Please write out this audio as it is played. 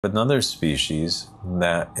Another species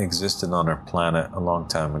that existed on our planet a long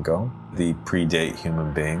time ago, they predate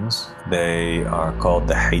human beings. They are called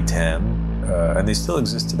the Haytan, and they still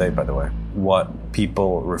exist today, by the way. What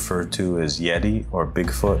people refer to as Yeti or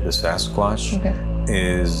Bigfoot, the Sasquatch,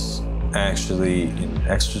 is actually an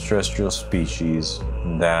extraterrestrial species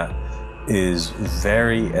that is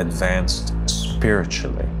very advanced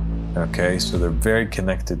spiritually. Okay, so they're very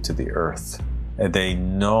connected to the earth. They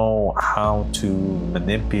know how to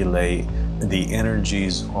manipulate the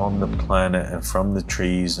energies on the planet and from the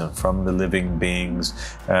trees and from the living beings,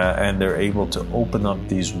 and they're able to open up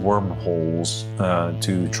these wormholes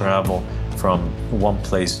to travel from one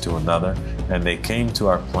place to another. And they came to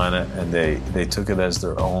our planet and they took it as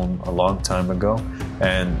their own a long time ago.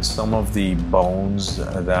 And some of the bones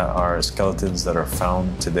that are skeletons that are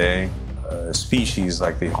found today, species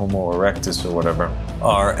like the Homo erectus or whatever,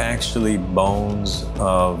 are actually bones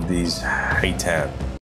of these Haytan.